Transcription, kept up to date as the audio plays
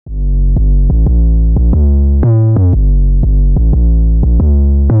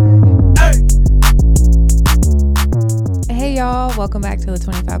Welcome back to the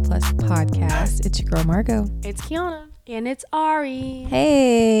 25 Plus podcast. It's your girl Margot. It's Kiana. And it's Ari.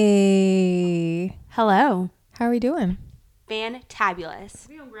 Hey. Hello. How are we doing? Fantabulous.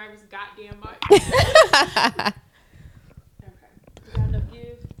 We don't grab his goddamn mic.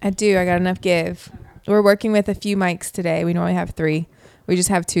 I do. I got enough give. We're working with a few mics today. We normally have 3. We just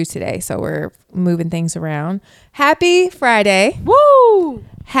have 2 today, so we're moving things around. Happy Friday. Woo!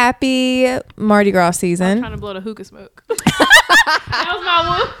 Happy Mardi Gras I'm season. trying to blow the hookah smoke. That was my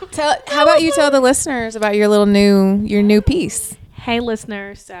one. How about you tell the listeners about your new piece? Hey,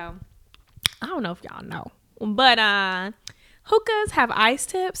 listeners. So, I don't know if y'all know, but hookahs have ice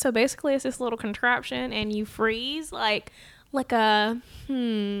tips. So basically, it's this little contraption, and you freeze like a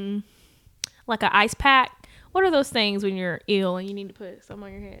ice pack. What are those things when you're ill and you need to put something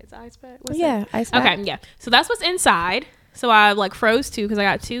on your head? It's ice pack. What's that? Ice pack. Okay, yeah. So that's what's inside. So I froze 2 because I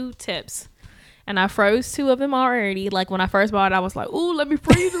got 2 tips. And I froze 2 of them already. Like when I first bought it, I was like, ooh, let me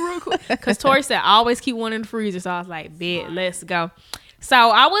freeze it real quick. Because Tori said, I always keep one in the freezer. So I was like, bet, let's go. So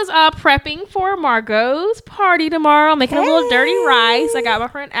I was prepping for Margot's party tomorrow, making a little dirty rice. I got my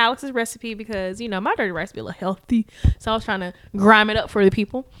friend Alex's recipe because, my dirty rice be a little healthy. So I was trying to grime it up for the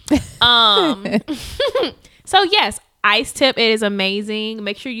people. So yes, ice tip. It is amazing.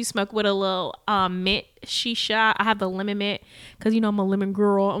 Make sure you smoke with a little mint shisha. I have the lemon mint because I'm a lemon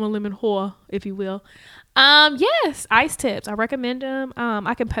girl. I'm a lemon whore, if you will. Yes, ice tips. I recommend them.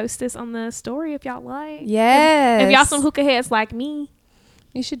 I can post this on the story if y'all like. Yes. If y'all some hookah heads like me,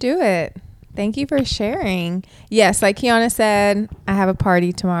 you should do it. Thank you for sharing. Yes, like Kiana said, I have a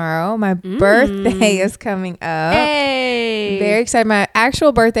party tomorrow. My birthday is coming up. Hey, Very excited. My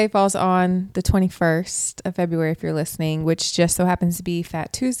actual birthday falls on the 21st of February, if you're listening, which just so happens to be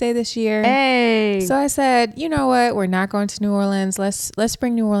Fat Tuesday this year. Hey. So I said, you know what? We're not going to New Orleans. Let's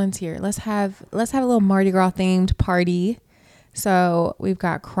bring New Orleans here. Let's have a little Mardi Gras themed party. So we've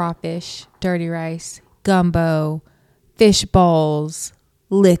got crawfish, dirty rice, gumbo, fish balls,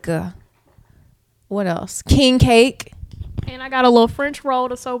 liquor. What else? King cake. And I got a little French roll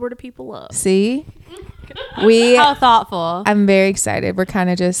to sober the people up. See? How thoughtful. I'm very excited. We're kind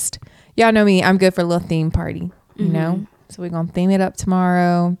of just, y'all know me, I'm good for a little theme party, you know? So we're going to theme it up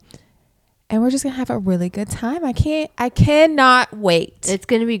tomorrow. And we're just going to have a really good time. I cannot wait. It's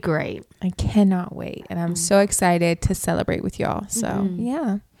going to be great. I cannot wait. And I'm so excited to celebrate with y'all. So,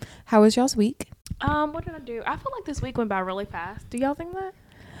 yeah. How was y'all's week? What did I do? I feel like this week went by really fast. Do y'all think that?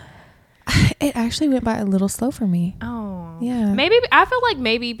 It actually went by a little slow for me. Oh. Yeah. Maybe, I feel like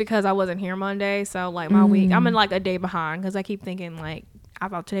maybe because I wasn't here Monday. So like my week, I'm in like a day behind because I keep thinking like, I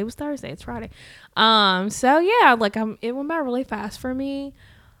thought today was Thursday. It's Friday. So yeah, like it went by really fast for me.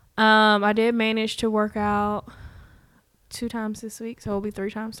 I did manage to work out 2 times this week. So it'll be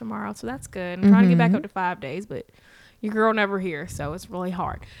 3 times tomorrow. So that's good. I'm trying to get back up to 5 days, but your girl never here. So it's really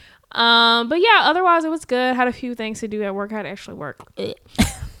hard. But yeah, otherwise it was good. Had a few things to do at work. I had to actually work.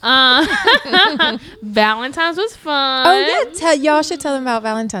 Valentine's was fun. Oh yeah, y'all should tell them about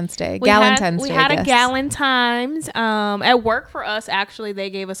Valentine's Day. We had a Galentine's at work for us. Actually, they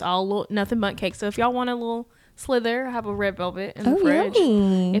gave us all little nothing but cake. So if y'all want a little slither, I have a red velvet in the fridge.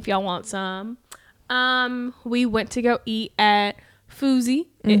 Yummy. If y'all want some, we went to go eat at Foozy.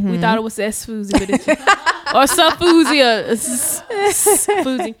 We thought it was S Foozy, but it's or some Foozy or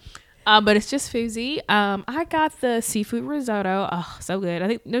Foozy. But it's just Foozy. I got the seafood risotto. Oh, so good. I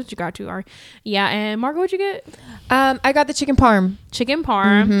think that's what you got too, Ari. Yeah, and Margot, what'd you get? I got the chicken parm. Chicken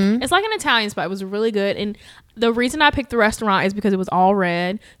parm. It's like an Italian spot. It was really good. And the reason I picked the restaurant is because it was all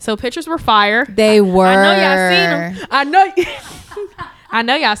red. So pictures were fire. They were. I know y'all seen them. I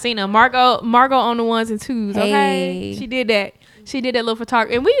know y'all seen them. Margot on the 1s and 2s. Okay, Hey. she did that. She did that little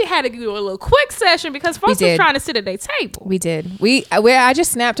photography, and we had to do a little quick session because folks was trying to sit at their table. We did. I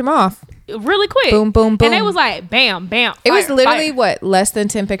just snapped them off really quick. Boom, boom, boom. And it was like bam, bam. It was fire, literally fire. what, less than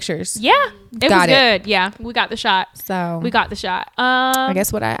 10 pictures. Yeah, it Got was it. good. Yeah, we got the shot. So We got the shot. I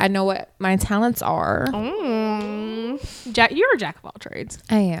guess I know what my talents are. You're a jack of all trades.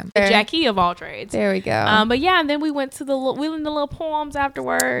 I am. A Jackie of all trades. There we go. But yeah, and then we went to the little poems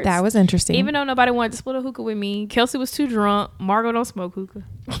afterwards. That was interesting. Even though nobody wanted to split a hookah with me, Kelsey was too drunk. Margot don't smoke hookah.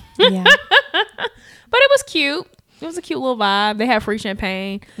 Yeah. But it was cute. It was a cute little vibe. They had free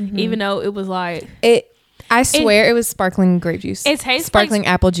champagne, even though it was like I swear it was sparkling grape juice. It tastes sparkling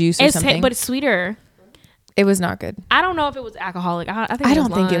apple juice or something. but it's sweeter. It was not good. I don't know if it was alcoholic. I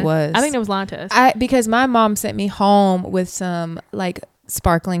don't think it was. I think it was lying to us. Because my mom sent me home with some like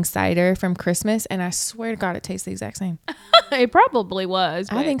sparkling cider from Christmas, and I swear to God, it tastes the exact same. It probably was.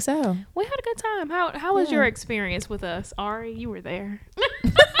 I think so. We had a good time. How was your experience with us, Ari? You were there.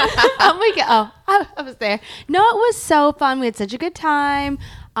 Oh my God. Oh, I was there. No, it was so fun. We had such a good time.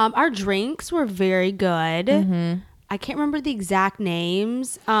 Our drinks were very good. I can't remember the exact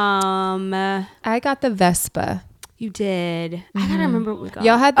names. I got the Vespa. You did. I gotta remember what we got.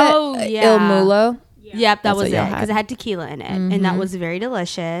 Y'all had the Il Mulo. Yep, that was what it. y'all had. Because it had tequila in it. And that was very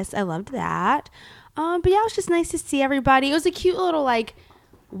delicious. I loved that. But yeah, it was just nice to see everybody. It was a cute little like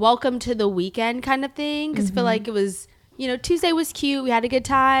welcome to the weekend kind of thing. Because I feel like it was, you know, Tuesday was cute. We had a good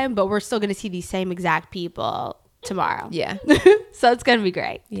time. But we're still going to see these same exact people tomorrow. Yeah. So it's going to be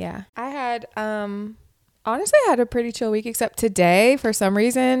great. Yeah. I had, honestly, I had a pretty chill week, except today, for some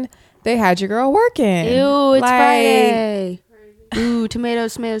reason, they had your girl working. Ew, it's Friday. Ooh,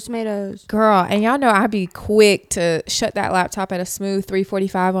 tomatoes. Girl, and y'all know I'd be quick to shut that laptop at a smooth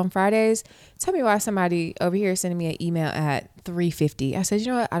 3:45 on Fridays. Tell me why somebody over here is sending me an email at 3:50. I said, you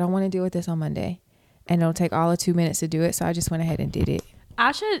know what? I don't want to deal with this on Monday. And it'll take all of 2 minutes to do it. So I just went ahead and did it.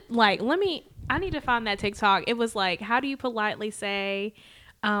 I should I need to find that TikTok. It was like, how do you politely say,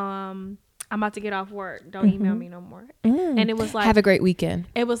 I'm about to get off work. Don't email me no more. And it was like, have a great weekend.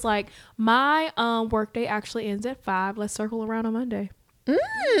 It was like, my work day actually ends at 5. Let's circle around on Monday.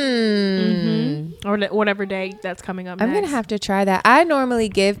 Or whatever day that's coming up I'm next. going to have to try that. I normally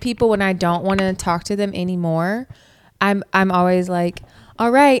give people, when I don't want to talk to them anymore, I'm always like, all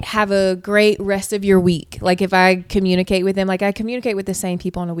right, have a great rest of your week. Like if I communicate with them, like I communicate with the same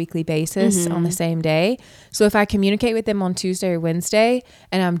people on a weekly basis on the same day. So if I communicate with them on Tuesday or Wednesday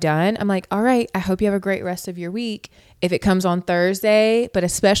and I'm done, I'm like, all right, I hope you have a great rest of your week. If it comes on Thursday, but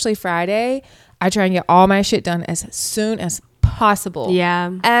especially Friday, I try and get all my shit done as soon as possible.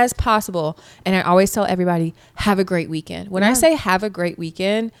 Yeah. As possible. And I always tell everybody, have a great weekend. When I say have a great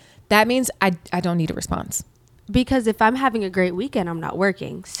weekend, that means I don't need a response. Because if I'm having a great weekend, I'm not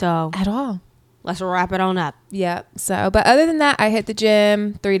working. So At all. let's wrap it on up. Yeah. So, but other than that, I hit the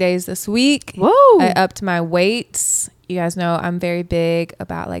gym 3 days this week. Woo! I upped my weights. You guys know I'm very big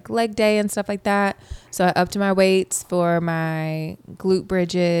about like leg day and stuff like that. So I upped my weights for my glute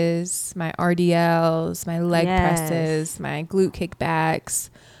bridges, my RDLs, my leg presses, my glute kickbacks.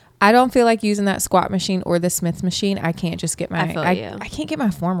 I don't feel like using that squat machine or the Smith machine. I can't just get my I can't get my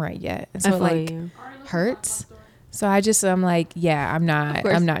form right yet. And so it like hurts. So I'm like, yeah, I'm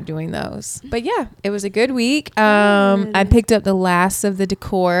not doing those. But yeah, it was a good week. I picked up the last of the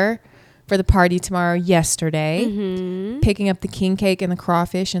decor for the party tomorrow yesterday. Picking up the king cake and the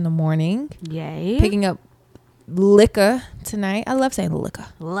crawfish in the morning. Yay. Picking up liquor tonight. I love saying liquor.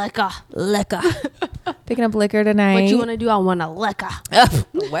 Liquor. Picking up liquor tonight. What you want to do? I want a liquor.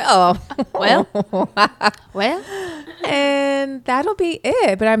 Well. Well. And that'll be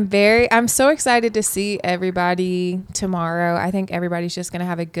it. But I'm so excited to see everybody tomorrow. I think everybody's just going to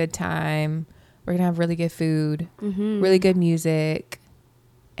have a good time. We're going to have really good food, really good music,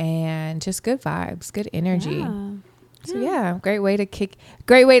 and just good vibes, good energy. Yeah. So yeah, great way to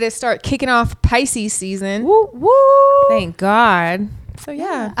start kicking off Pisces season. Woo, woo. Thank God. So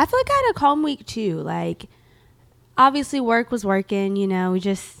yeah. I feel like I had a calm week too. Like obviously work was working, you know, we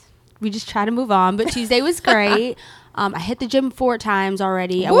just try to move on, but Tuesday was great. I hit the gym 4 times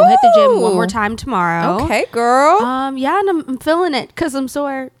already. I will hit the gym one more time tomorrow. Okay, girl. Yeah, and I'm feeling it because I'm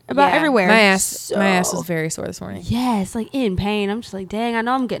sore about everywhere. My ass was very sore this morning. Yes, like in pain. I'm just like, dang, I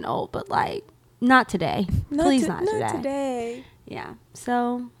know I'm getting old, but like, not today. Please not today. Yeah.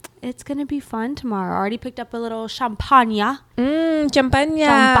 So it's gonna be fun tomorrow. I already picked up a little champagne.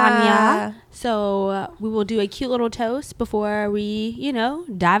 Champagne. So we will do a cute little toast before we,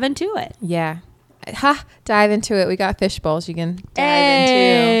 dive into it. Yeah. Dive into it. We got fish bowls you can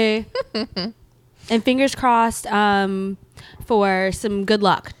dive into. And fingers crossed for some good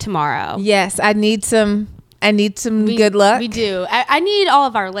luck tomorrow. Yes, I need some good luck. We do. I need all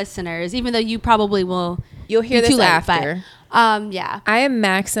of our listeners, even though you probably will. You'll hear this after. But, yeah. I am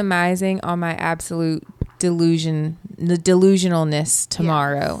maximizing on my absolute delusionalness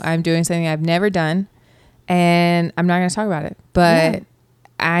tomorrow. Yes. I'm doing something I've never done, and I'm not going to talk about it, but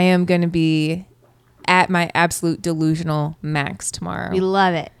I am going to be at my absolute delusional max tomorrow. We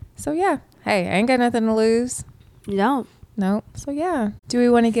love it. So yeah. Hey, I ain't got nothing to lose. You don't. Nope. So yeah. Do we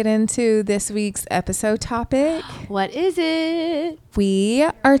want to get into this week's episode topic? What is it? We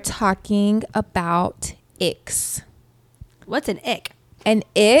are talking about icks. What's an ick? An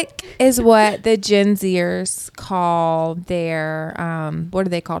ick is what the Gen Zers call their, what are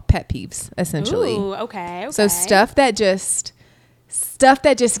they called? Pet peeves, essentially. Ooh, okay. So stuff that just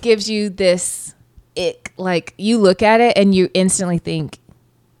gives you this ick. Like you look at it and you instantly think,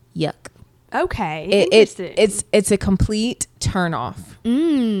 yuck. Okay. It's a complete turn off.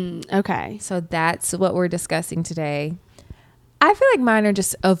 Okay. So that's what we're discussing today. I feel like mine are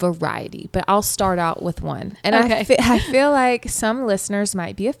just a variety, but I'll start out with one. And Okay. I feel like some listeners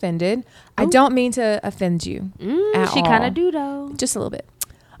might be offended. I don't mean to offend you at She all. kind of do though. Just a little bit.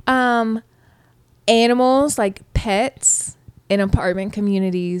 Animals, like pets in apartment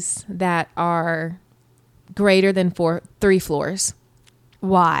communities that are greater than 3 floors.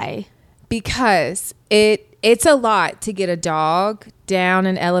 Why? Because it's a lot to get a dog down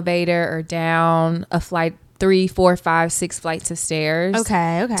an elevator or down a flight 3, 4, 5, 6 flights of stairs.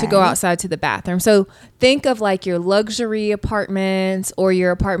 Okay. To go outside to the bathroom. So think of like your luxury apartments or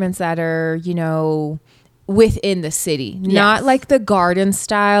your apartments that are, within the city, not like the garden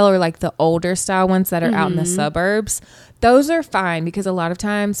style or like the older style ones that are out in the suburbs. Those are fine because a lot of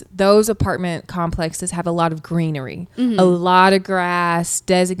times those apartment complexes have a lot of greenery, a lot of grass,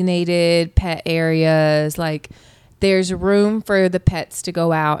 designated pet areas. Like there's room for the pets to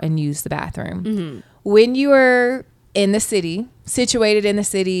go out and use the bathroom. When you are in the city, situated in the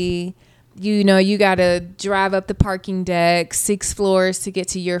city, you got to drive up the parking deck 6 floors to get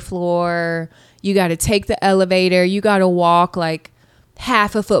to your floor. You got to take the elevator. You got to walk like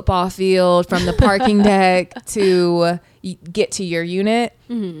half a football field from the parking deck to get to your unit.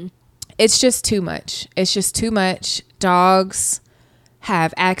 It's just too much. Dogs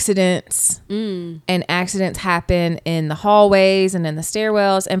have accidents and accidents happen in the hallways and in the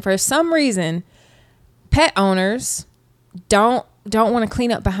stairwells. And for some reason, pet owners don't want to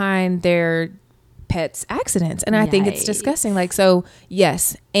clean up behind their pets' accidents. And I think it's disgusting. Like, so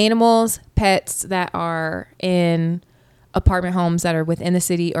yes, animals, pets that are in apartment homes that are within the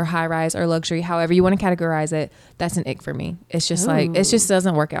city or high rise or luxury, however you want to categorize it, that's an ick for me. It's just like, it just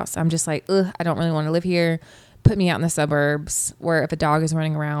doesn't work out. So I'm just like, ugh, I don't really want to live here. Put me out in the suburbs where if a dog is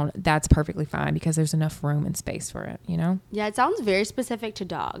running around, that's perfectly fine because there's enough room and space for it, Yeah, it sounds very specific to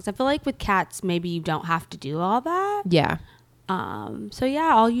dogs. I feel like with cats, maybe you don't have to do all that. Yeah. So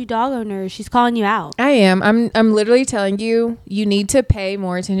yeah, all you dog owners, she's calling you out. I am. I'm literally telling you, you need to pay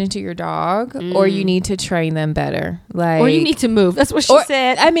more attention to your dog or you need to train them better. Like, or you need to move. That's what she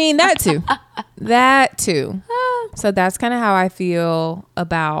said. I mean, that too. That too. So that's kind of how I feel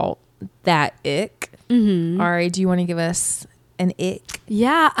about that ick. All right. Do you want to give us an ick?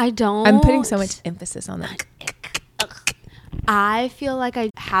 Yeah, I don't. I'm putting so much emphasis on that. I feel like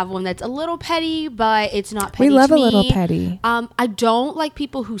I have one that's a little petty, but it's not petty. We love to a me. little petty. I don't like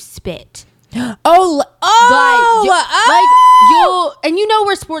people who spit. Like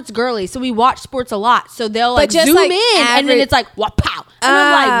we're sports girly, so we watch sports a lot. So they'll like just zoom like in, and then it's like what pow, and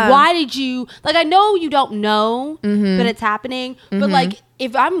I'm like, why did you? Like, I know you don't know that it's happening, but like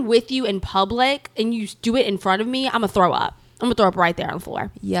if I'm with you in public and you do it in front of me, I'm gonna throw up. I'm gonna throw up right there on the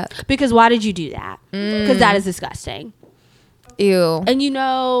floor. Yuck. Because why did you do that? Because that is disgusting. Ew. And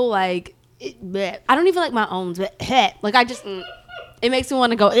like I don't even like my own, but like I just it makes me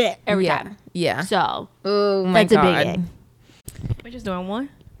want to go every time. Yeah. So Oh my that's God. a big ick. We're just doing one.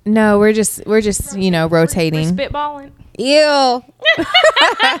 No, we're just rotating. We're spitballing. Ew.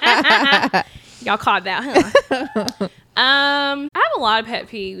 Y'all caught that, huh? I have a lot of pet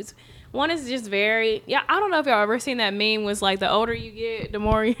peeves. One is just I don't know if y'all ever seen that meme was like the older you get, the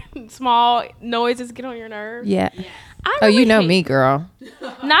more small noises get on your nerves. Yeah. I Oh, really you know hate- me, girl.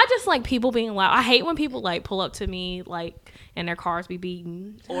 Not just like people being loud. I hate when people like pull up to me like and their cars be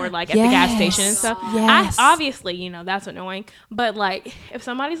beaten or like at the gas station and stuff. Yes. Obviously, that's annoying. But like if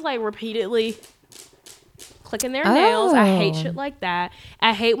somebody's like repeatedly clicking their nails, I hate shit like that.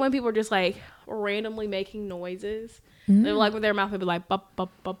 I hate when people are just like randomly making noises. They're like with their mouth, they'd be like, bup,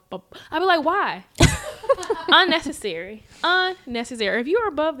 bup, bup, bup. I'd be like, why? Unnecessary. If you are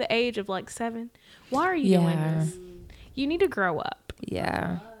above the age of like 7, why are you doing this? You need to grow up.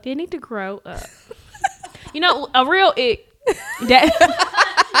 Yeah. They need to grow up. A real ick.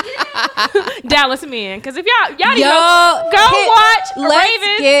 Dallas men. Because if y'all need to watch Let's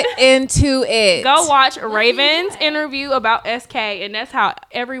Ravens. get into it. Go watch Ravens interview about SK, and that's how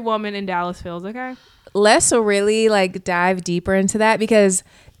every woman in Dallas feels, okay? Let's really like dive deeper into that because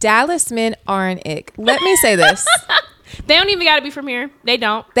Dallas men are an ick. Let me say this. They don't even got to be from here. They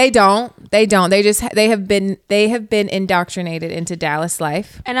don't. They have been indoctrinated into Dallas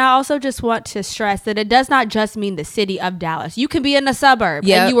life. And I also just want to stress that it does not just mean the city of Dallas. You can be in a suburb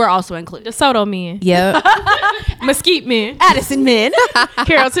Yep. and you are also included. DeSoto men. Yep. Mesquite men. Addison men.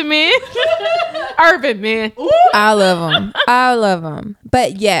 Carrollton men. Urban men. I love them.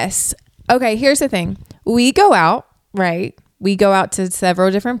 But yes. Okay, here's the thing. We go out, right? We go out to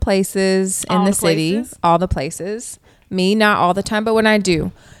several different places in the city. All the places. Me, not all the time, but when I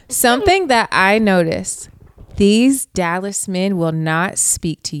do. Something that I noticed, these Dallas men will not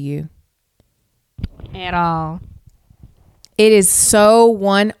speak to you At all. It is so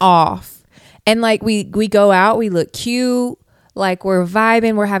one off. And like we go out, we look cute, like we're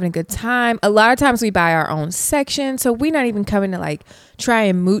vibing, we're having a good time. A lot of times we buy our own section, so we're not even coming to like try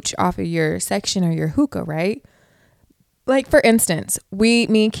and mooch off of your section or your hookah, right? Like for instance, me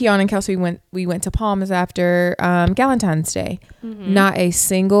and Keon and Kelsey we went to Palms after Galentine's Day. Not a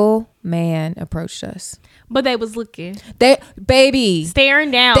single man approached us. But they was looking.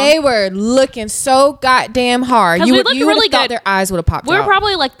 Staring down. They were looking so goddamn hard. You would really thought their eyes would have popped out. We're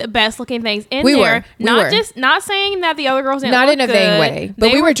probably like the best looking things in there. Not saying that the other girls didn't not look in a good. vain way,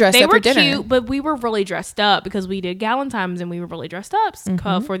 but we were dressed up for dinner. Cute, but we were really dressed up because we did Galentine's and we were really dressed up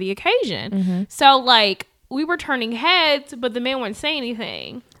for the occasion. So like we were turning heads, but the men wouldn't say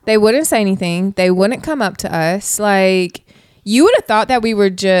anything. They wouldn't say anything. They wouldn't come up to us. Like you would have thought that we were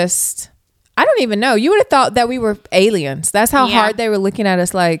just. I don't even know. You would have thought that we were aliens. That's how hard they were looking at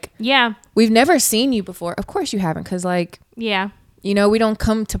us. Like, we've never seen you before. Of course you haven't, because like, you know, we don't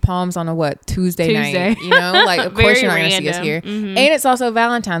come to Palms on a Tuesday night. You know, like of course you're not going to see us here. And it's also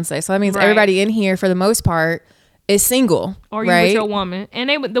Valentine's Day, so that means everybody in here for the most part is single, or you with your woman.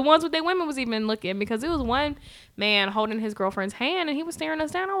 And the ones with their women was even looking because it was one man holding his girlfriend's hand and he was staring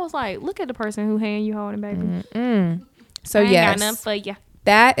us down. I was like, look at the person who hand you holding, baby. So got nothing for you.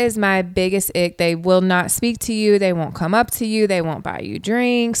 That is my biggest ick. They will not speak to you. They won't come up to you. They won't buy you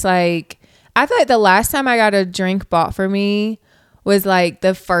drinks. Like, I feel like the last time I got a drink bought for me was like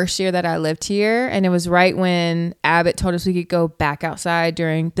the first year that I lived here. And it was right when Abbott told us we could go back outside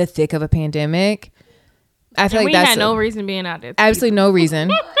during the thick of a pandemic. I feel like we had no reason being out there. Absolutely no reason.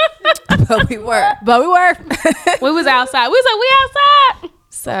 But we were. We was outside. We was like, we outside.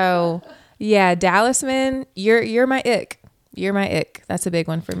 So, yeah, Dallas men, you're my ick. You're my ick. That's a big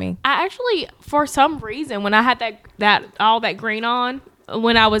one for me. I actually, for some reason, when I had that all that green on,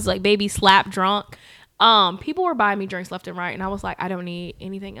 when I was like baby slap drunk, people were buying me drinks left and right, and I was like, I don't need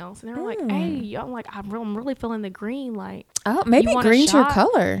anything else. And they were like, hey, I'm like, I'm really feeling the green. Like, oh, maybe green's your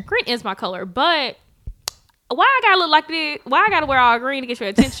color. Green is my color, but why I gotta look like this? Why I gotta wear all green to get your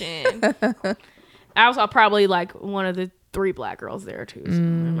attention? I was probably like one of the 3 black girls there too.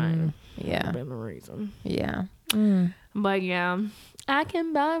 So yeah, been the reason. Yeah. But yeah, I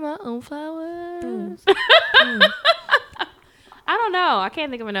can buy my own flowers. I don't know. I can't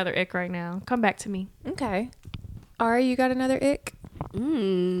think of another ick right now. Come back to me. Okay. Ari, you got another ick?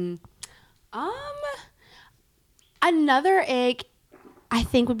 Another ick I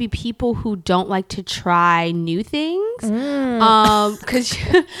think would be people who don't like to try new things. Because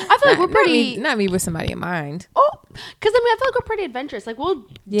I feel like we're pretty. Not me with somebody in mind. Oh, because I feel like we're pretty adventurous. Like we'll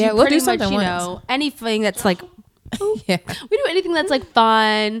do something much, anything that's like. We do anything that's like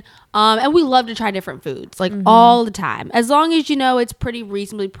fun, and we love to try different foods like all the time, as long as it's pretty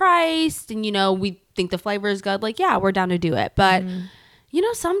reasonably priced and we think the flavor is good. Like we're down to do it, but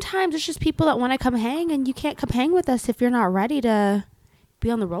sometimes it's just people that want to come hang, and you can't come hang with us if you're not ready to be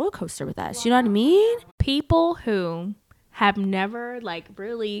on the roller coaster with us. You know what I mean? People who have never like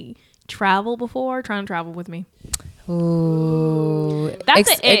really traveled before trying to travel with me. Ooh,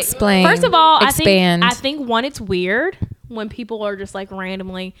 that's explain. First of all, expand. I think one, it's weird when people are just like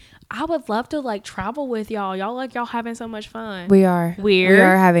randomly. I would love to like travel with y'all. Y'all having so much fun. We are weird. We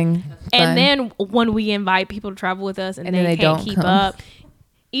are having fun. And then when we invite people to travel with us and they can't keep up.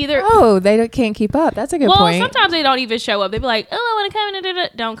 Either they can't keep up. That's a good point. Well, sometimes they don't even show up. They be like, "Oh, I want to come," and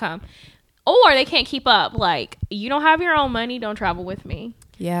don't come, or they can't keep up. Like, you don't have your own money, don't travel with me.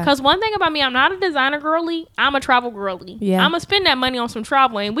 Yeah. Because one thing about me, I'm not a designer girly. I'm a travel girly. Yeah. I'm gonna spend that money on some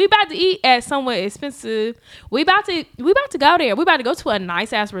traveling. We about to eat at somewhere expensive. We about to go there. We about to go to a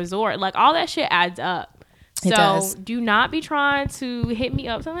nice ass resort. Like all that shit adds up. It does. Do not be trying to hit me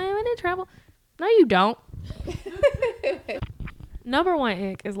up. Something I didn't travel. No, you don't. Number 1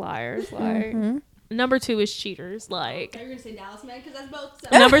 ick is liars. Like number 2 is cheaters. Like you're gonna say Dallas man because that's both.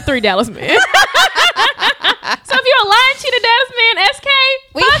 So. Number 3, Dallas man. So if you're a lying cheater Dallas man, SK,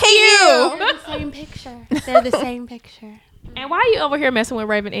 we hate you. They're the same picture. They're the same picture. And why are you over here messing with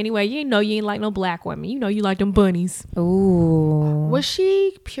Raven anyway? You know you ain't like no black women. You know you like them bunnies. Ooh. Was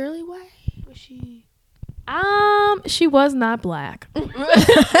she purely white? Was she? She was not black. And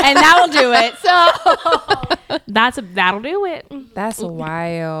that'll do it. So that'll do it. That's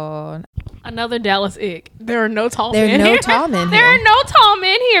wild. Another Dallas ick. There are no tall men. There are no tall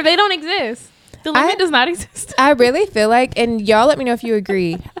men here. They don't exist. The limit does not exist. I really feel like, and y'all let me know if you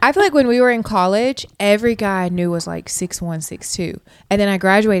agree. I feel like when we were in college, every guy I knew was like 6'1", 6'2". And then I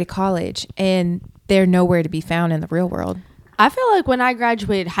graduated college and they're nowhere to be found in the real world. I feel like when I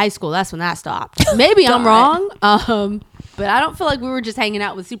graduated high school, that's when that stopped. Maybe I'm wrong. But I don't feel like we were just hanging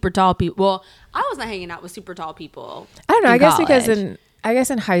out with super tall people. Well, I was not hanging out with super tall people. I don't know. I guess college. because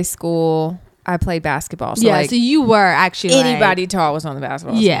in high school I played basketball. So yeah, like so you were actually anybody tall was on the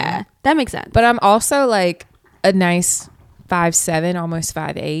basketball team. Yeah, that makes sense. But I'm also like a nice 5'7", almost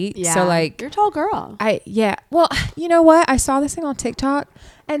 5'8". Yeah, So like you're a tall girl. Well, you know what? I saw this thing on TikTok,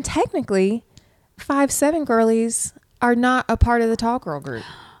 and technically 5'7" girlies are not a part of the tall girl group.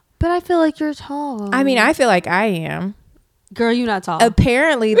 But I feel like you're tall. I mean, I feel like I am. Girl, you're not tall.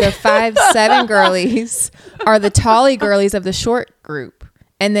 Apparently, the 5'7" girlies are the tally girlies of the short group,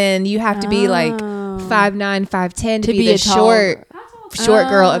 and then you have to be like 5'9", 5'10" to be the a tall short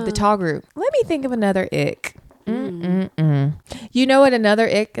girl of the tall group. Let me think of another ick. You know what another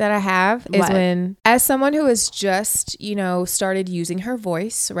ick that I have is when, as someone who has just, started using her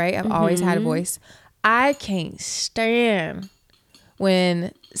voice, right? I've always had a voice. I can't stand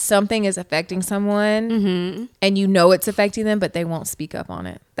when something is affecting someone and you know it's affecting them, but they won't speak up on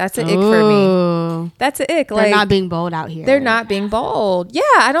it. That's an ick for me. That's an ick. They're not being bold out here. They're not being bold. Yeah,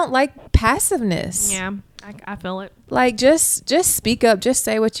 I don't like passiveness. Yeah, I feel it. Like, just speak up. Just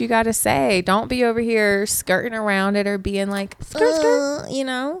say what you got to say. Don't be over here skirting around it or being like, skirt.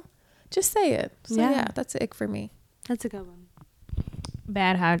 Just say it. So, yeah, that's an ick for me. That's a good one.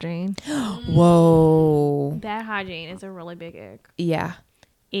 Bad hygiene. Whoa. Bad hygiene is a really big ick. Yeah.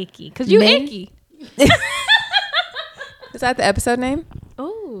 Icky. Because you icky. Is that the episode name?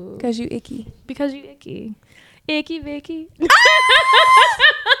 Oh. Because you icky. Because you icky. Icky Vicky.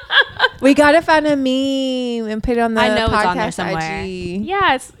 We got to find a meme and put it on the I know podcast it's on there somewhere. IG.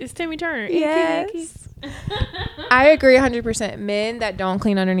 Yeah, it's Timmy Turner. Yes. Icky Vicky. I agree 100%. Men that don't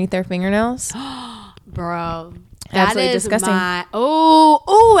clean underneath their fingernails. Bro. Absolutely that is disgusting.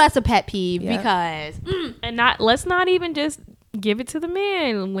 That's a pet peeve because And let's not even just give it to the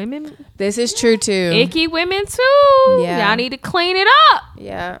men. Women, This is true too. icky women too. Yeah. Y'all need to clean it up.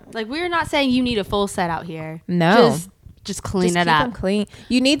 Yeah. like we're not saying you need a full set out here. No. Just clean Just it keep up. them clean.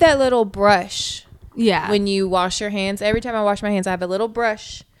 You need that little brush Yeah. when you wash your hands. Every time I wash my hands, I have a little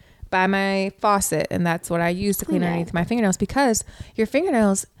brush by my faucet, and that's what I use to clean underneath my fingernails, because your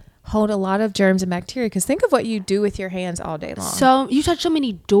fingernails hold a lot of germs and bacteria. Because think of what you do with your hands all day long. So you touch so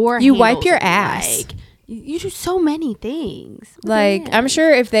many door You wipe handles your and, ass. Like, you do so many things. Like, Yeah. I'm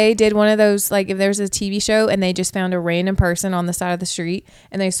sure if they did one of those, like if there's a TV show and they just found a random person on the side of the street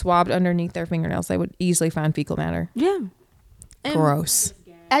and they swabbed underneath their fingernails, they would easily find fecal matter. Yeah. And Gross.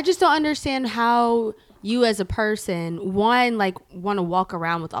 I just don't understand how you as a person, one, like want to walk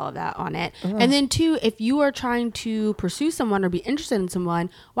around with all of that on it. And then two, if you are trying to pursue someone or be interested in someone,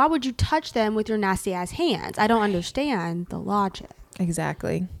 why would you touch them with your nasty ass hands? I don't understand the logic.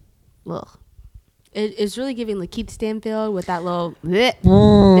 Exactly. Ugh. It's really giving Lakeith Stanfield with that little that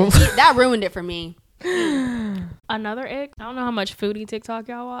ruined it for me. Another ick. I don't know how much foodie TikTok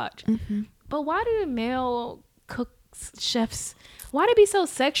y'all watch, but why do the male cooks, chefs, why they be so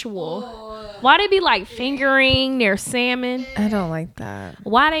sexual? Why they be like fingering their salmon? I don't like that.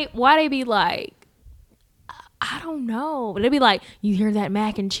 Why they be like, I don't know. They be like, you hear that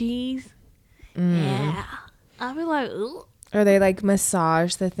mac and cheese? Yeah. I'll be like, ugh. Or they like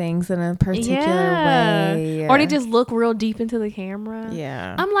massage the things in a particular way. Or they just look real deep into the camera.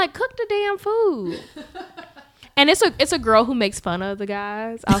 Yeah. I'm like, cook the damn food. And it's a girl who makes fun of the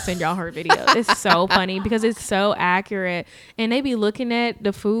guys. I'll send y'all her video. It's so funny because it's so accurate. And they be looking at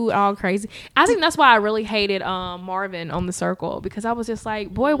the food all crazy. I think that's why I really hated Marvin on The Circle, because I was just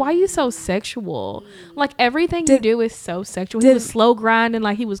like, boy, why are you so sexual? Like, everything you do is so sexual. He was slow grinding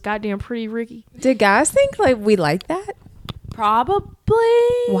like he was goddamn Pretty Ricky. Did guys think like we like that? Probably.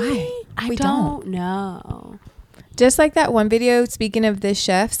 Why? I We don't know. Just like that one video, speaking of the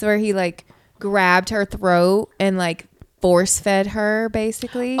chefs, where he like grabbed her throat and like force fed her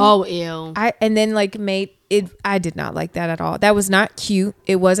basically. Oh, ew. And then like made it. I did not like that at all. That was not cute.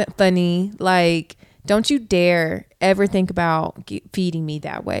 It wasn't funny. Like, don't you dare ever think about feeding me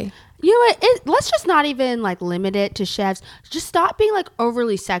that way. You know what? Let's just not even like limit it to chefs. Just stop being like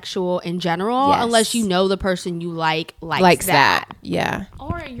overly sexual in general, Yes. unless you know the person you likes that. Yeah.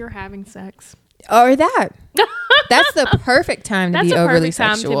 Or you're having sex. Or that. That's the perfect time to That's be the overly perfect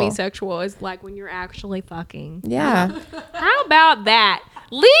time sexual. to be sexual. Is like when you're actually fucking. Yeah. How about that?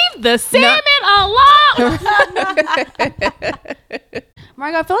 Leave the salmon alone.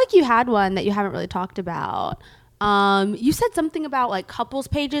 Margo, I feel like you had one that you haven't really talked about. You said something about like couples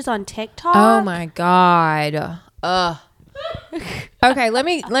pages on TikTok. Oh my God. Okay, let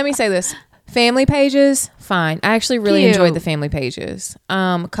me say this. Family pages, fine. I actually really Cute. enjoyed the family pages.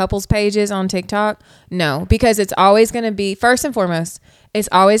 Couples pages on TikTok, no, because it's always going to be, first and foremost, it's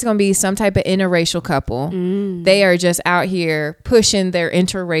always going to be some type of interracial couple. They are just out here pushing their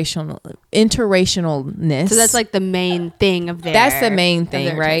interracialness. So that's like the main thing of their. That's the main thing,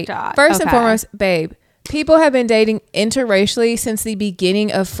 their right? TikTok. First and Okay. foremost, babe, people have been dating interracially since the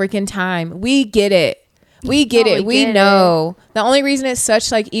beginning of freaking time. We get it. We get No, it. we We get know. The only reason it's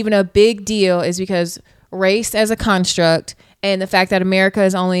such like even a big deal is because race as a construct and the fact that America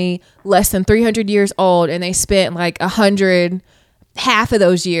is only less than 300 years old and they spent like half of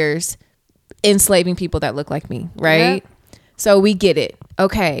those years enslaving people that look like me, right? Yep. So we get it.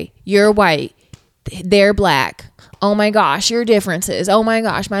 Okay, you're white. They're black. Oh my gosh, your differences. Oh my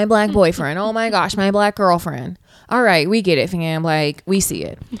gosh, my black boyfriend. Oh my gosh, my black girlfriend. All right, we get it, fam. Like, we see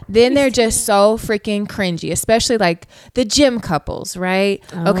it. Then they're just so freaking cringy, especially like the gym couples, right?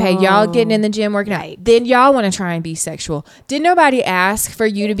 Okay, y'all getting in the gym working out. Then y'all want to try and be sexual. Did nobody ask for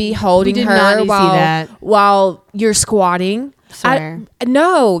you to be holding did not her see that. while you're squatting? Swear.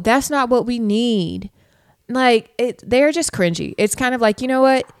 No, that's not what we need. Like, they're just cringy. It's kind of like, you know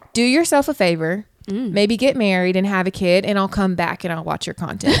what? Do yourself a favor. Maybe get married and have a kid, and I'll come back and I'll watch your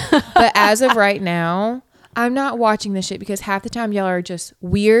content. But as of right now, I'm not watching this shit because half the time y'all are just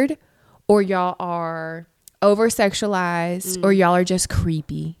weird, or y'all are over sexualized, or y'all are just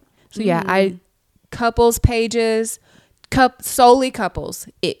creepy. So yeah, couples pages, solely couples.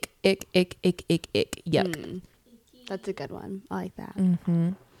 Ick. Yuck. That's a good one. I like that.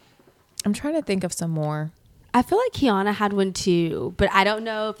 I'm trying to think of some more. I feel like Kiana had one too, but I don't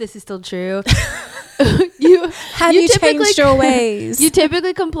know if this is still true. you typically- changed your ways? You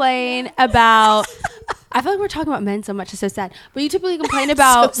typically complain about. I feel like we're talking about men so much. It's so sad. But you typically complain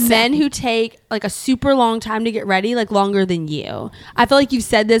about So sad. men who take like a super long time to get ready, like longer than you. I feel like you've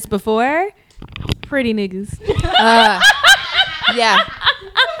said this before. Pretty niggas. Yeah.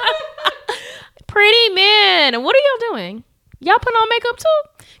 Pretty men. What are y'all doing? Y'all put on makeup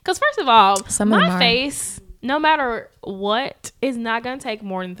too? Because first of all, Some of them my are. face, no matter what, is not going to take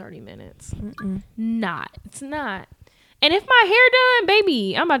more than 30 minutes. It's not. And if my hair done,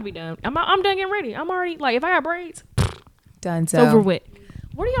 baby, I'm about to be done. I'm done getting ready. I'm already, like, if I got braids, Done. it's over with.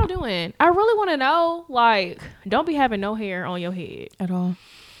 What are y'all doing? I really want to know, like, don't be having no hair on your head. At all.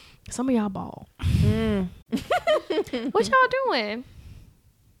 Some of y'all bald. What y'all doing?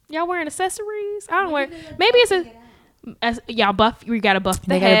 Y'all wearing accessories? I don't wear. Maybe it's y'all buff. You gotta buff the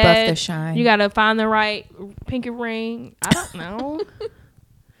They head. gotta buff the shine. You gotta find the right pinky ring. I don't know.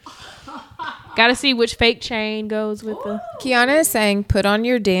 Gotta see which fake chain goes with the. Kiana is saying, put on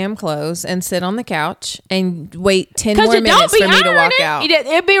your damn clothes and sit on the couch and wait 10 Cause more you don't minutes be for me to walk ironing. out.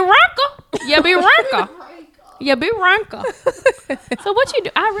 It be wrinkle. You be wrinkle. You be wrinkle. So what you do?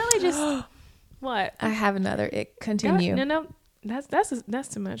 I really just what? I have another ick. Continue. No. That's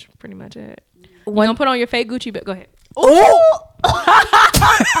too much. Pretty much it. You One- gonna put on your fake Gucci, but go ahead.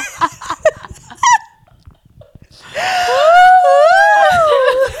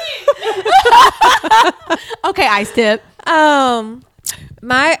 Okay, ice tip.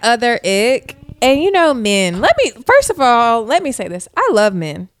 My other ick, and you know, men. First of all, let me say this. I love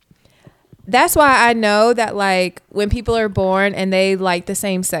men. That's why I know that, like, when people are born and they like the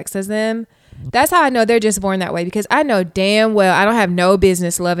same sex as them, that's how I know they're just born that way, because I know damn well I don't have no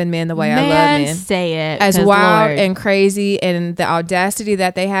business loving men the way I love men. Say it. As 'cause wild Lord. and crazy and the audacity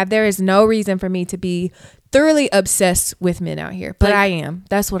that they have, there is no reason for me to be thoroughly obsessed with men out here. But Like- I am.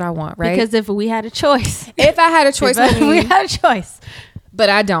 That's what I want, right? Because if we had a choice, if I had a choice, if we honey, had a choice. but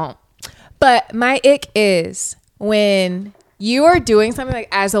I don't. But my ick is when you are doing something like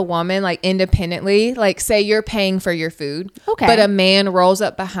as a woman, like independently, like say you're paying for your food, Okay. but a man rolls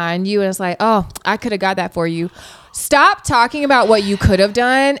up behind you and it's like, oh, I could have got that for you. Stop talking about what you could have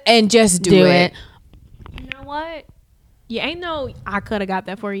done and just do it. You know what? You ain't no. I could have got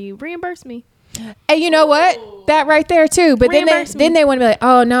that for you. Reimburse me. And you know what? That right there too. But Reimburse then they want to be like,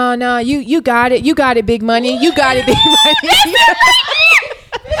 oh no, you got it. You got it, big money. You got it, big money.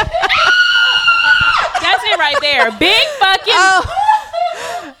 That's it right there. Big fucking.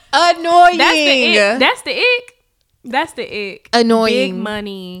 Annoying. That's the ick. That's the ick. Annoying. Big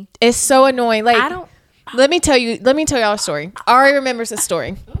money. It's so annoying. Like, I don't. let me tell y'all a story. Ari remembers the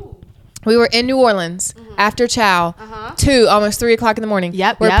story. We were in New Orleans after chow, 2, almost 3 o'clock in the morning.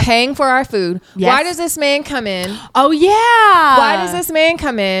 Yep, We're yep. paying for our food. Yes. Why does this man come in? Oh yeah. Why does this man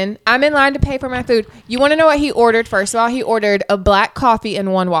come in? I'm in line to pay for my food. You want to know what he ordered? First of all, he ordered a black coffee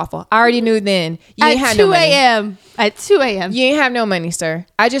and 1 waffle. I already knew then. You ain't at had 2 no money. a.m. At 2 a.m. You ain't have no money, sir.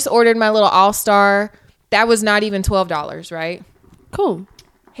 I just ordered my little All-Star. That was not even $12, right? Cool.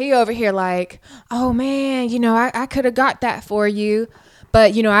 He over here like, oh man, you know, I could have got that for you.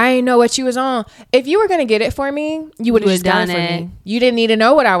 But, you know, I didn't know what you was on. If you were going to get it for me, you would have just done it for me. You didn't need to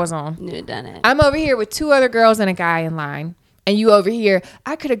know what I was on. You would have done it. I'm over here with 2 other girls and a guy in line. And you over here,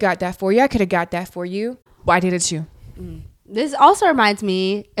 I could have got that for you. I could have got that for you. Why didn't you? This also reminds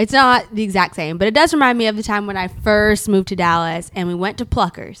me, it's not the exact same, but it does remind me of the time when I first moved to Dallas and we went to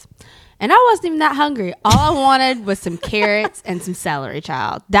Pluckers. And I wasn't even that hungry. All I wanted was some carrots and some celery,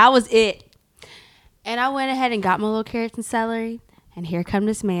 child. That was it. And I went ahead and got my little carrots and celery. And here come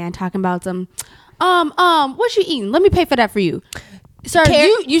this man talking about some, what you eating? Let me pay for that for you. Sir,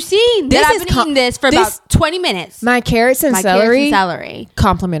 you seen that I've been eating this for about 20 minutes. My carrots and celery.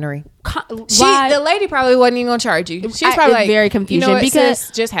 Complimentary. Why? The lady probably wasn't even going to charge you. She was probably like, very confused. You know what, because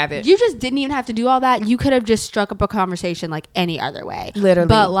sis, just have it. You just didn't even have to do all that. You could have just struck up a conversation like any other way. Literally.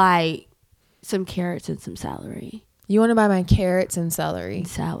 But like some carrots and some celery. You want to buy my carrots and celery.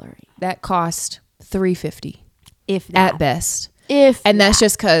 That cost $3.50. If that. At best. And that's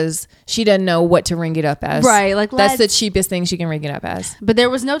just because she doesn't know what to ring it up as. Right. Like that's the cheapest thing she can ring it up as. But there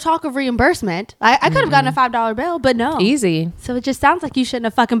was no talk of reimbursement. I could have gotten a $5 bill, but no. Easy. So it just sounds like you shouldn't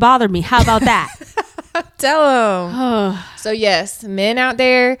have fucking bothered me. How about that? Tell them. So yes, men out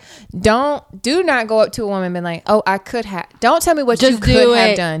there, do not go up to a woman and be like, oh, I could have. Don't tell me what you could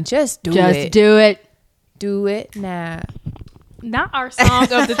have done. Just do it. Do it. Do it now. Not our song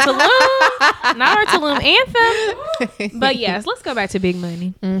of the Tulum. Not our Tulum anthem. But yes, let's go back to Big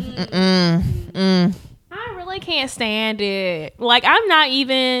Money. I really can't stand it. Like,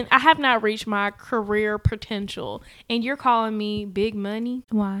 I have not reached my career potential. And you're calling me Big Money?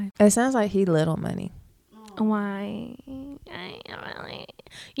 Why? It sounds like he little money. Why?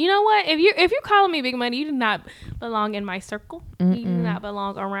 You know what? If you're calling me Big Money, you do not belong in my circle. You do not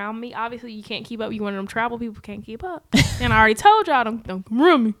belong around me. Obviously, you can't keep up. You one of them travel people who can't keep up. And I already told y'all, don't come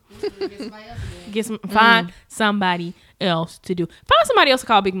around me. Find somebody else to do. Find somebody else to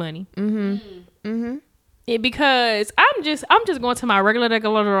call Big Money. Because I'm just going to my regular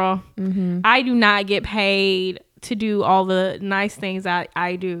draw. I do not get paid to do all the nice things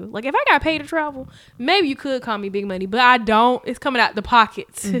I do. Like, if I got paid to travel, maybe you could call me Big Money, but I don't. It's coming out the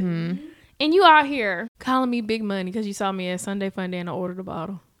pockets. And you out here calling me Big Money because you saw me at Sunday Fun Day and I ordered a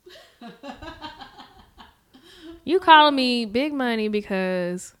bottle. You calling me Big Money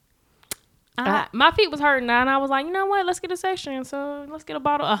because my feet was hurting and I was like, you know what? Let's get a section. So let's get a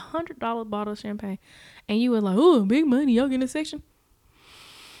 $100 bottle of champagne. And you were like, oh, Big Money, y'all getting a section?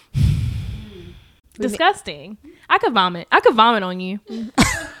 Disgusting. I could vomit on you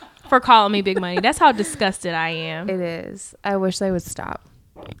for calling me Big Money. That's how disgusted I am. It is. I wish they would stop.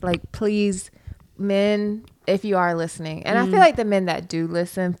 Like, please, men, if you are listening, and I feel like the men that do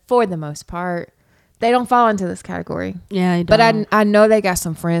listen, for the most part, they don't fall into this category. Yeah, they don't. But I know they got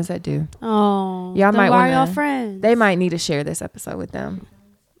some friends that do. Oh, y'all might want y'all friends. They might need to share this episode with them.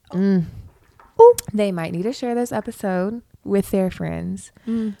 They might need to share this episode with their friends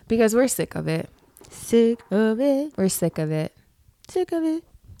because we're sick of it. Sick of it. We're sick of it. Sick of it.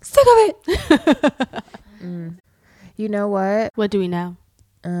 Sick of it. You know what? What do we know?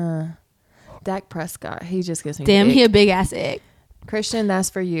 Dak Prescott. He just gives me damn the ick. He a big ass ick. Christian, that's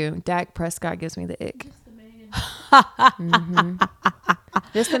for you. Dak Prescott gives me the ick.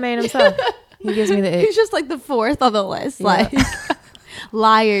 Just the man himself. He gives me the ick. He's just like the fourth on the list. Yeah. Like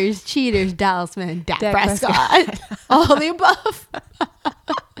liars, cheaters, Dallas man, Dak Prescott. All the above.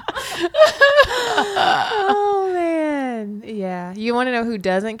 Oh man, yeah. You want to know who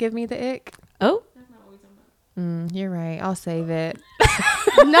doesn't give me the ick? Oh, you're right. I'll save it.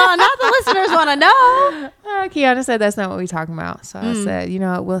 No, not the listeners want to know. Kiana said that's not what we're talking about, so I said, you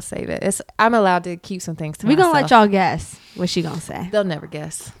know what, we'll save it. I'm allowed to keep some things to myself. We're gonna let y'all guess what she gonna say. They'll never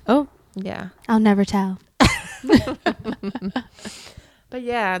guess. Oh, yeah. I'll never tell. But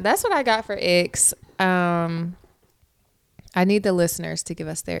yeah, that's what I got for icks. I need the listeners to give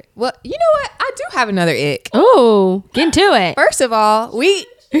us their. Well, you know what? I do have another ick. Oh, get into it. First of all, we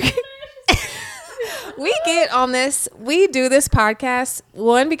get on this. We do this podcast,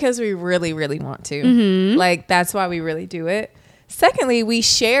 one, because we really, really want to. Like, that's why we really do it. Secondly, we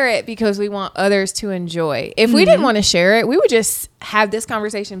share it because we want others to enjoy. If we didn't want to share it, we would just have this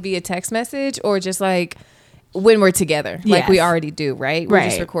conversation via text message or just like when we're together, like we already do, right? We're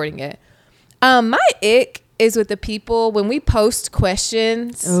just recording it. My ick is with the people when we post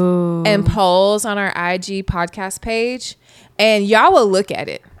questions and polls on our IG podcast page, and y'all will look at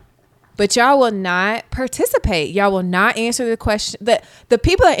it, but y'all will not participate. Y'all will not answer the question. The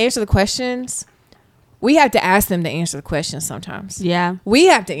people that answer the questions we have to ask them to answer the question sometimes. Yeah. We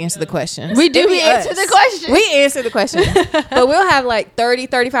have to answer the questions. We do It be answer us. the question. We answer the question. But we'll have like 30,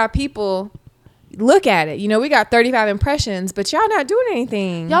 35 people look at it. You know, we got 35 impressions, but y'all not doing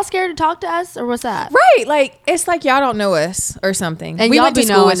anything. Y'all scared to talk to us, or what's that? Right. Like, it's like y'all don't know us or something. And we y'all went to be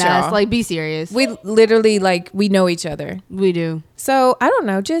school knowing with us. y'all. Like, be serious. We literally, like, we know each other. We do. So, I don't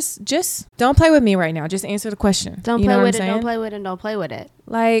know. Just don't play with me right now. Just answer the question. Don't You know play what with I'm it. saying? Don't play with it. Don't play with it.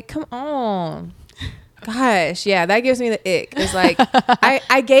 Like, come on. Gosh, yeah, that gives me the ick. It's like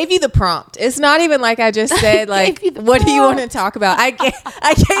I gave you the prompt. It's not even like I just said like, you the what do you want to prompt. talk about? I gave you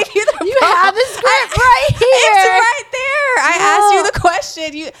the You prompt. have the script right here. It's right there. I asked you the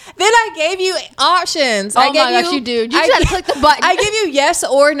question. Then I gave you options. Oh I my gave gosh, you do. You I just had to g- click the button. I give you yes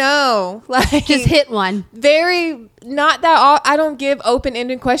or no. Like Just hit one. very not that. I don't give open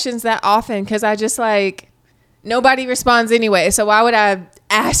ended questions that often because I just like nobody responds anyway. So why would I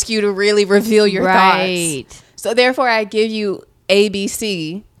ask you to really reveal your thoughts? So therefore, I give you A, B,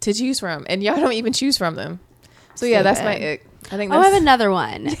 C to choose from, and y'all don't even choose from them. So yeah, that's my ick. I think. I That's, have another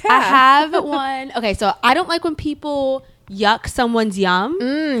one. Yeah. I have one. Okay, so I don't like when people yuck someone's yum.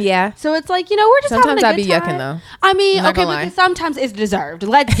 Yeah. So it's like, we're just Sometimes having a I good be time. yucking though. I mean, I'm not okay, gonna lie. because sometimes it's deserved.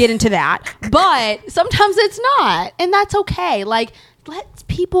 Let's get into that. But sometimes it's not. And that's okay. Like, let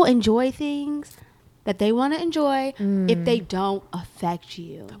people enjoy things that they want to enjoy if they don't affect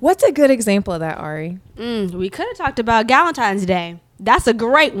you. What's a good example of that, Ari? We could have talked about Valentine's Day. That's a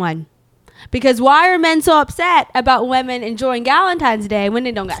great one. Because why are men so upset about women enjoying Valentine's Day when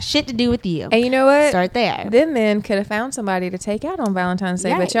they don't got shit to do with you? And you know what? Start there. Them men could have found somebody to take out on Valentine's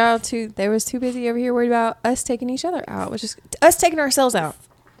Day, but they was too busy over here worried about us taking each other out, which is us taking ourselves out.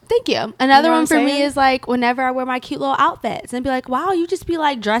 Thank you. Another what one I'm for me saying? is like whenever I wear my cute little outfits and be like, wow, you just be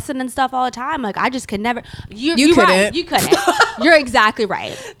like dressing and stuff all the time. Like I just could never. You couldn't. Right. You couldn't. You're exactly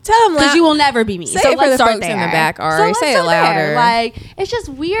right. Tell them Because you will never be me. Say So it for let's the start folks there. in the back, Ari. So let's Say it start there. louder. Like it's just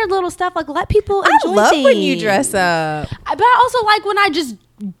weird little stuff. Like let people I enjoy love things. when you dress up. But I also like when I just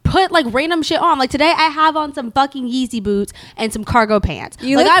put like random shit on. Like today I have on some fucking Yeezy boots and some cargo pants.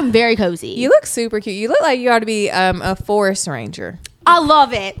 I'm very cozy. You look super cute. You look like you ought to be a forest ranger. I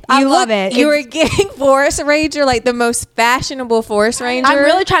love it. I love it. You were getting forest ranger, like the most fashionable forest ranger. I'm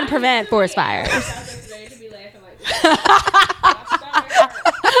really trying to prevent forest fires.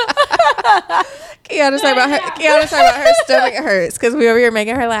 Kiana's talking about her stomach hurts because we over here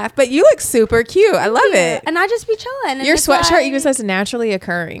making her laugh. But you look super cute. I love it. And I just be chilling. And Your it's sweatshirt like- even says naturally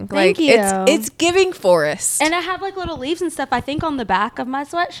occurring. Thank like you. it's giving forest. And I have like little leaves and stuff, I think, on the back of my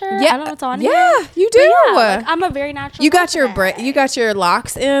sweatshirt. Yeah, I don't know what's on yeah, here. you But do. yeah, like, I'm a very natural. you got your person. you got your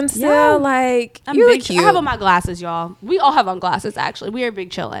locks in still. Yeah. Like I'm you big look cute. I have on my glasses, y'all. We all have on glasses, actually. We are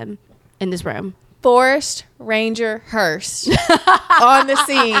big chilling in this room. Forest Ranger Hurst on the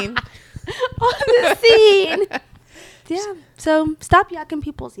scene. On the scene. Yeah. So stop yucking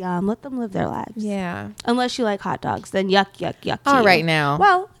people's yum. Let them live their lives. Yeah. Unless you like hot dogs, then yuck, yuck, yuck. to All you. right now.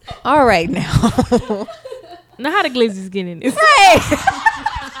 Well, All right now. Now how the glizzy's getting this? Hey.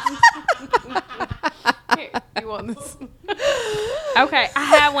 Here, you want this? Okay, I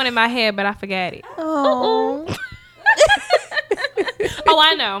had one in my head, but I forgot it. Oh. Oh,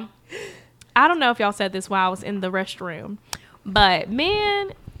 I know. I don't know if y'all said this while I was in the restroom, but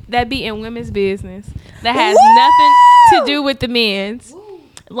men that be in women's business that has nothing to do with the men's.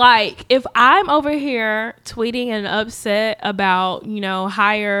 Like, if I'm over here tweeting and upset about,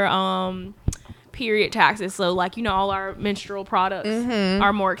 higher period taxes, so like, all our menstrual products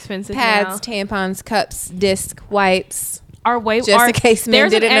are more expensive Pads, now. tampons, cups, disc wipes. Are way Just in case men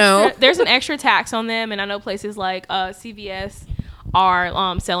didn't know. There's an extra tax on them, and I know places like CVS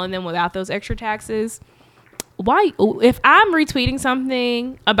are selling them without those extra taxes. Why? If I'm retweeting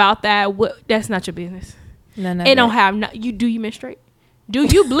something about that, that's not your business. No. It don't have you. Do you menstruate? Do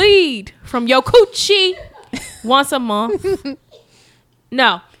you bleed from your coochie once a month?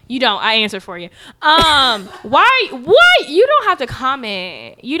 No, you don't. I answered for you. Why? What? You don't have to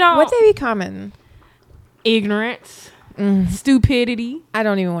comment. You don't. What they be commenting? Ignorance, stupidity, I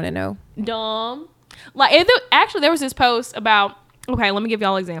don't even want to know. dumb. Like, actually, there was this post about. Okay, let me give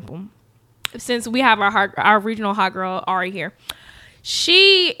y'all an example. Since we have our regional hot girl Ari here,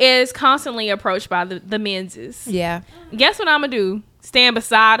 she is constantly approached by the menses. Yeah. Guess what I'm gonna do? Stand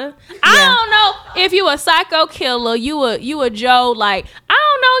beside her. I don't know if you a psycho killer, you a Joe. Like, I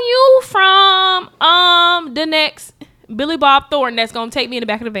don't know you from the next Billy Bob Thornton that's gonna take me in the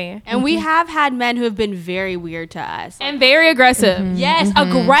back of the van. and we have had men who have been very weird to us. And very aggressive. Yes,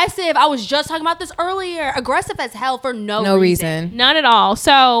 aggressive. I was just talking about this earlier. Aggressive as hell for no reason. reason. None at all.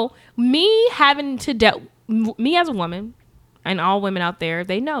 So me having to me as a woman and all women out there,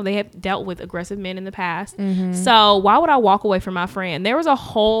 they know they have dealt with aggressive men in the past. So why would I walk away from my friend? There was a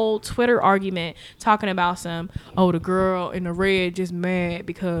whole Twitter argument talking about the girl in the red just mad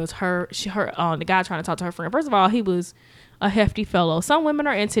because the guy trying to talk to her friend. First of all, he was a hefty fellow. Some women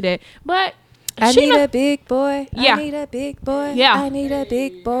are into that, but I need a big boy. Yeah. I need a big boy. Yeah. I need a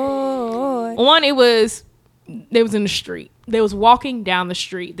big boy. One, they was in the street. They was walking down the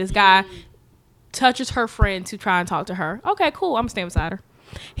street. This guy touches her friend to try and talk to her. Okay, cool. I'm gonna stand beside her.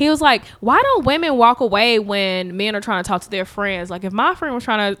 He was like, why don't women walk away when men are trying to talk to their friends? Like, if my friend was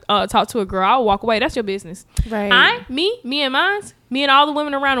trying to talk to a girl, I would walk away. That's your business. Right. Me and all the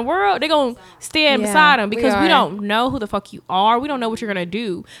women around the world, they're going to stand beside them because we don't know who the fuck you are. We don't know what you're going to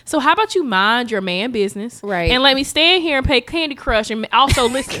do. So how about you mind your man business? Right. And let me stand here and play Candy Crush and also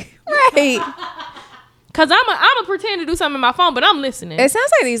listen. Right. Because I'm a pretend to do something on my phone, but I'm listening. It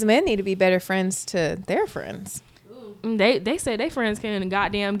sounds like these men need to be better friends to their friends. They say their friends can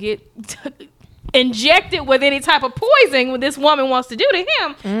goddamn get injected with any type of poison what this woman wants to do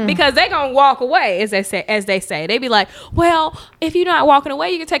to him because they gonna walk away, as they say. They be like, well, if you're not walking away,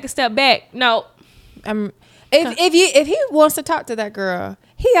 you can take a step back. No. If he wants to talk to that girl,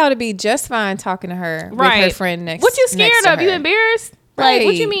 he ought to be just fine talking to her with her friend next. What you scared next to of? her. You embarrassed? Right. Like,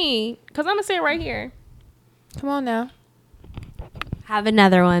 what you mean? Because I'm gonna sit right here. Come on now. Have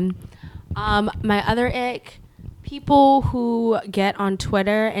another one. My other ick, people who get on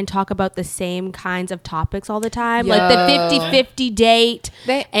Twitter and talk about the same kinds of topics all the time. Like the 50-50 date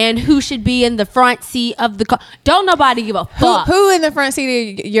and who should be in the front seat of the car. Don't nobody give a fuck. Who in the front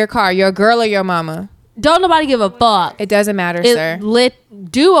seat of your car? Your girl or your mama? Don't nobody give a fuck. It doesn't matter, sir.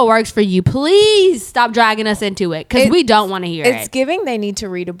 Do what works for you. Please stop dragging us into it because we don't want to hear it. It's giving they need to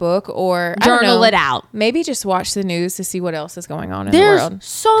read a book or journal it out. Maybe just watch the news to see what else is going on in There's the world.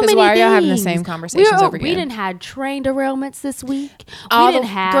 So many why are y'all things. having the same conversations over again? We didn't had train derailments this week. All we didn't the-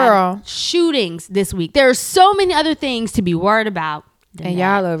 have girl. shootings this week. There are so many other things to be worried about. And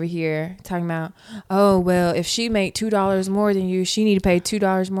y'all over here talking about, oh, well, if she make $2 more than you, she need to pay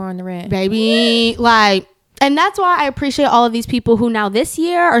 $2 more on the rent. Baby, like... And that's why I appreciate all of these people who now this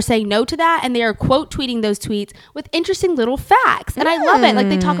year are saying no to that. And they are quote tweeting those tweets with interesting little facts. And I love it. Like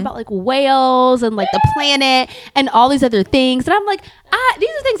they talk about like whales and like the planet and all these other things. And I'm like, these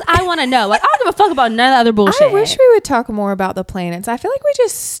are things I want to know. Like I don't give a fuck about none of the other bullshit. I wish we would talk more about the planets. I feel like we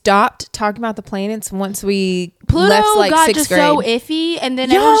just stopped talking about the planets once we left like got 6th just grade. so iffy. And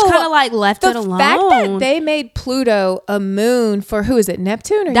then everyone just kind of like left it alone. The fact that they made Pluto a moon for who is it,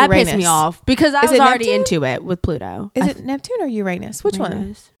 Neptune or that Uranus? pissed me off because I Is was it already Neptune? into it with Pluto. Is it Neptune or Uranus? Which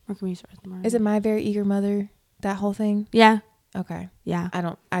one? Mercury, Is it My Very Eager Mother? That whole thing? Yeah. Okay. Yeah.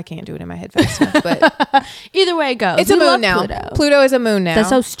 I can't do it in my head fast enough, but either way it goes. it's a moon now. Pluto is a moon now. That's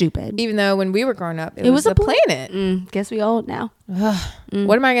so stupid. Even though when we were growing up, it was a planet. Guess we old now. What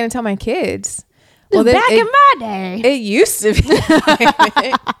am I going to tell my kids? Well, back in my day. It used to be.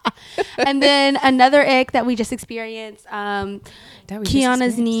 And then another ick that we just experienced.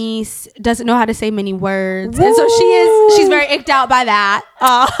 Kiana's niece doesn't know how to say many words. Woo! And so she's very icked out by that.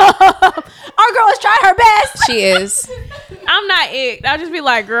 Our girl is trying her best. She is. I'm not icked. I'll just be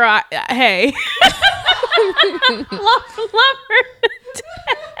like, girl, hey. love her.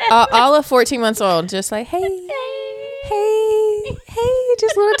 All of 14 months old, just like, hey,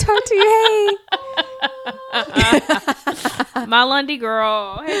 just want to talk to you, hey. My Lundy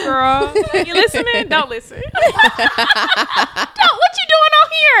girl. Hey, girl. You listening? Don't listen. What you doing on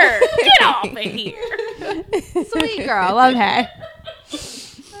here? Get off of here. Sweet girl. Love her.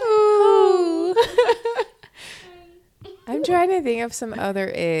 Ooh. I'm trying to think of some other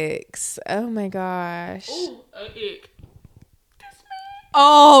icks. Oh, my gosh. Ooh, an ick.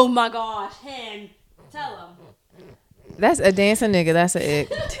 Oh, my gosh. Him. Tell him. That's a dancing nigga. That's a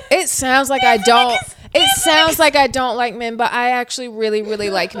ick. It sounds like I don't. It sounds like I don't like men, but I actually really, really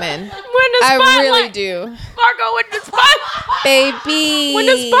like men. When the spotlight, I really do. Margo, when the spotlight, baby. when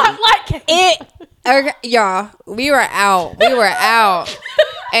the spotlight came. Y'all, we were out,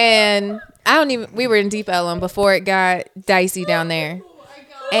 and we were in Deep Ellum before it got dicey down there,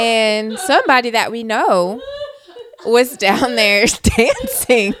 and somebody that we know was down there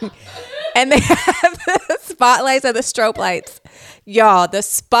dancing. And they have the spotlights or the strobe lights. Y'all, the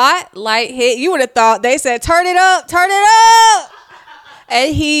spotlight hit. You would have thought they said, turn it up.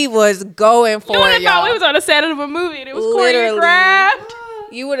 And he was going for it, y'all. We was on the set of a movie and it was choreographed.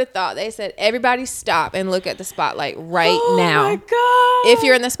 You would have thought they said, everybody stop and look at the spotlight right now. Oh, my God. If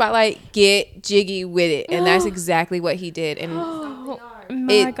you're in the spotlight, get jiggy with it. And that's exactly what he did. And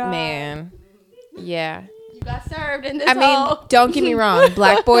my God. man, yeah. got served in this. I mean, don't get me wrong.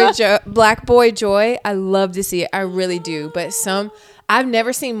 Black Boy Joy. I love to see it. I really do. But I've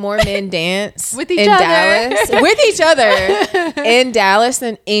never seen more men dance with each in other. Dallas with each other in Dallas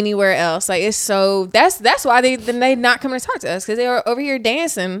than anywhere else. Like it's so that's why they not coming to talk to us because they are over here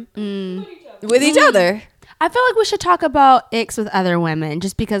dancing with each other. I feel like we should talk about icks with other women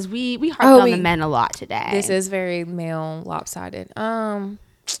just because we harped on the men a lot today. This is very male lopsided. I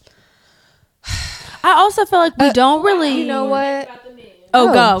also feel like we don't really. You know what?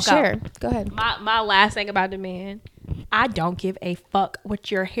 Go. Sure. Go ahead. My last thing about the men, I don't give a fuck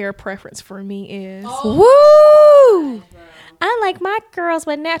what your hair preference for me is. Woo! I like my girls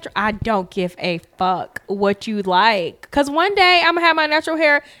with natural. I don't give a fuck what you like. Because one day I'm going to have my natural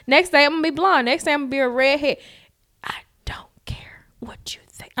hair. Next day I'm going to be blonde. Next day I'm going to be a redhead. I don't care what you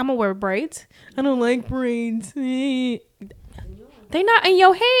think. I'm going to wear braids. I don't like braids. They not in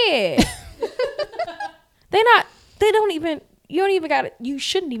your head. They don't even, you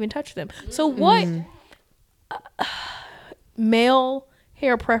shouldn't even touch them. So what male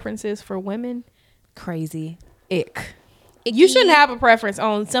hair preferences for women? Crazy. Ick. You shouldn't have a preference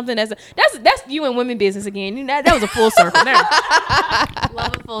on something that's you and women business again. That was a full circle.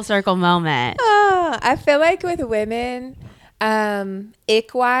 Love a full circle moment. I feel like with women,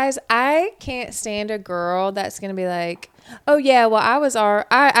 ick wise, I can't stand a girl that's gonna be like, oh yeah, well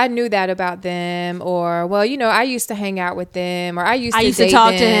I knew that about them, or well, I used to hang out with them, or I used to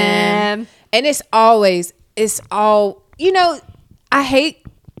talk them. to him. And it's all I hate.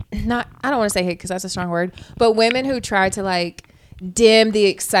 I don't want to say hate because that's a strong word, but women who try to like dim the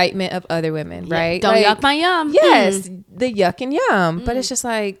excitement of other women, right? Don't like, yuck my yum. Yes, the yuck and yum. But it's just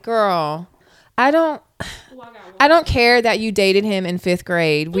like, girl, I don't care that you dated him in 5th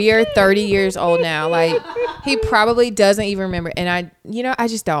grade. We are 30 years old now. Like he probably doesn't even remember. And I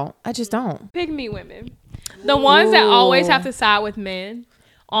just don't. Pygmy women, the ones that always have to side with men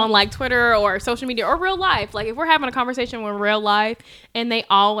on like Twitter or social media or real life. Like if we're having a conversation in real life and they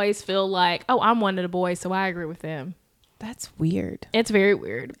always feel like, oh, I'm one of the boys, so I agree with them. That's weird. It's very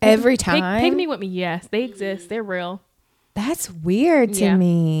weird. Every time. Pygmy with me, yes, they exist. They're real. That's weird to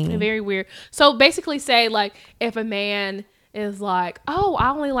me. They're very weird. So basically say like if a man is like, oh,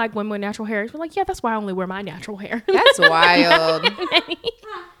 I only like women with natural hair. We're like, yeah, that's why I only wear my natural hair. That's wild.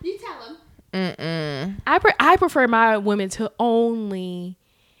 You tell him. I prefer my women to only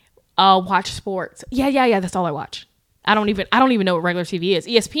watch sports. Yeah. That's all I watch. I don't even know what regular TV is.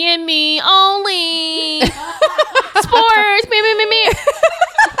 ESPN me only. Sports. Me.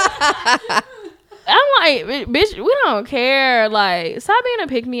 I'm like, bitch, we don't care. Like, stop being a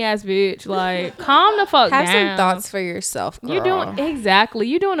pick-me ass bitch. Like, calm the fuck down. Have some thoughts for yourself, girl. You're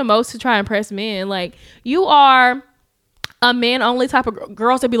doing the most to try and impress men. Like, you are a man only type of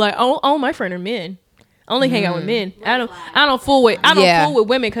girls that be like, oh, my friend are men. Only hang out with men. I don't fool with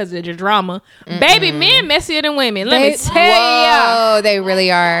women because of the drama. Baby, men messier than women. Let me tell you. Oh, they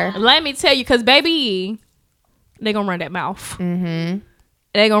really are. Let me tell you, because baby, they gonna run that mouth.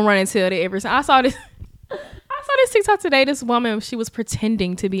 They gonna run until they ever. I saw this TikTok today. This woman, she was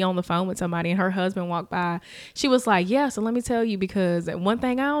pretending to be on the phone with somebody, and her husband walked by. She was like, "Yeah, so let me tell you, because one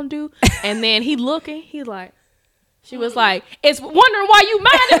thing I don't do." And then he looking, he like. She was like, it's wondering why you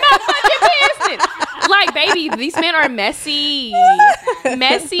minding my fucking business. Like, baby, these men are messy.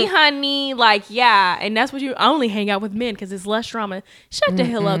 Messy, honey. Like, yeah. And that's what you only hang out with men because it's less drama. Shut the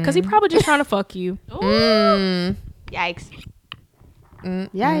hell up. Because he probably just trying to fuck you. Yikes.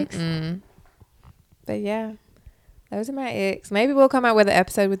 Yikes. But yeah, those are my icks. Maybe we'll come out with an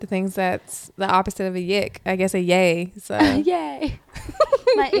episode with the things that's the opposite of a yick. I guess a yay. So yay.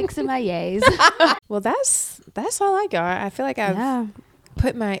 My icks and my yays. Well, that's all I got. I feel like I've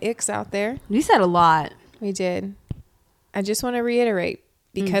put my icks out there. You said a lot. We did. I just want to reiterate,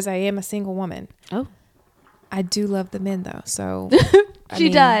 because I am a single woman. Oh. I do love the men though. So she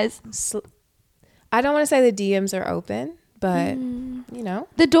does. I don't want to say the DMs are open, but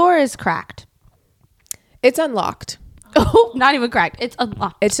the door is cracked. It's unlocked. Oh, not even cracked. It's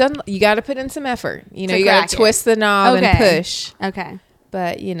unlocked. You got to put in some effort. You got to twist the knob and push. Okay.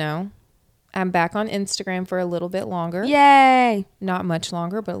 But I'm back on Instagram for a little bit longer. Yay. Not much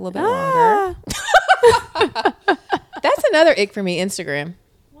longer, but a little bit longer. That's another ick for me, Instagram.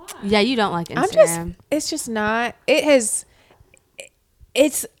 Why? Yeah, you don't like Instagram. It's just not. I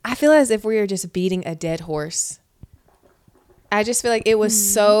feel as if we are just beating a dead horse. I just feel like it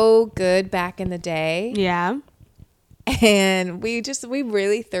was so good back in the day. Yeah. And we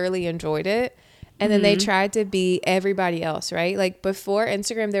really thoroughly enjoyed it. And then they tried to be everybody else, right? Like before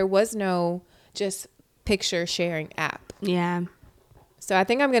Instagram, there was no just picture sharing app. Yeah. So I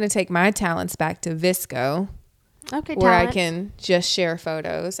think I'm going to take my talents back to Visco, Okay, where I talents. can just share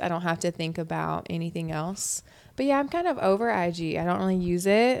photos. I don't have to think about anything else. But yeah, I'm kind of over IG. I don't really use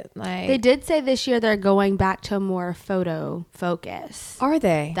it. Like, They did say this year they're going back to more photo focus. are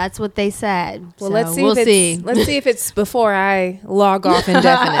they? That's what they said. Well, So let's see. We'll if see. it's, let's see if it's before I log off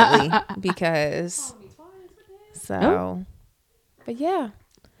indefinitely, because. So, but yeah,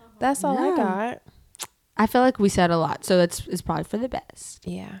 that's all I Yeah. got. I feel like we said a lot, so it's probably for the best.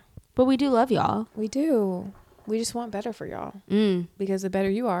 Yeah, But we do love y'all. we do. We just want better for y'all, Mm. because the better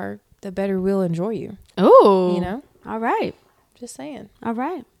you are, the better we'll enjoy you. Oh, You know, All right. just saying. All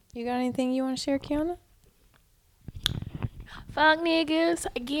right. You got anything you want to share, Kiana? Fuck niggas,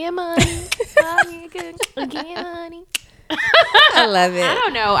 get money. Fuck niggas, get money. I love it.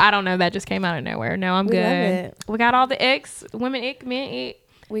 I don't know. That just came out of nowhere. No, I'm We love good. it. We got all the X, women ick, men ick,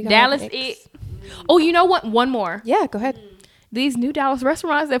 We got Dallas all the ick. X. Oh, you know what? One more. Yeah, go ahead. These new Dallas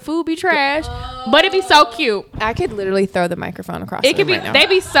restaurants, that food be trash, but it be so cute. I could literally throw the microphone across. It could be. right now. They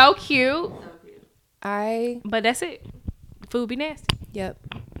be so cute, I. but that's it. Food be nasty. Yep.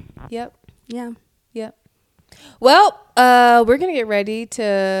 Yep. Yeah. Yep. Well, we're gonna get ready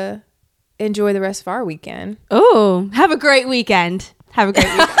to enjoy the rest of our weekend. Oh, have a great weekend. Have a great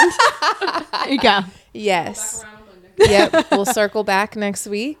weekend. There you go. Yes. Yep. We'll circle back next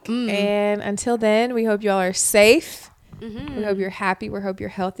week. Mm. And until then, we hope y'all are safe. Mm-hmm. We hope you're happy. We hope you're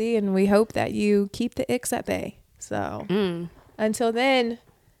healthy. And we hope that you keep the icks at bay. So Mm. until then,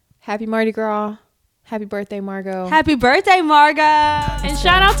 happy Mardi Gras. Happy birthday, Margot. Happy birthday, Margo. And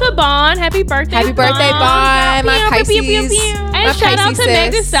shout out to Bond. Happy birthday, Happy birthday, Bond. My Pisces. And my shout out Pisces to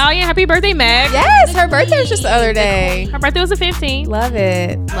Meg Thee sis. Stallion. Happy birthday, Meg. Yes, her birthday was just the other day. Her birthday was the 15th. Love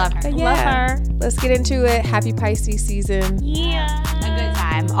it. Love her. But Love yeah, her. let's get into it. Happy Pisces season. Yeah. A good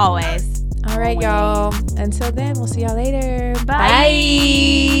time, always. All right, y'all. Until then, we'll see y'all later.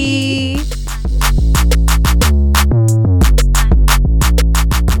 Bye. Bye.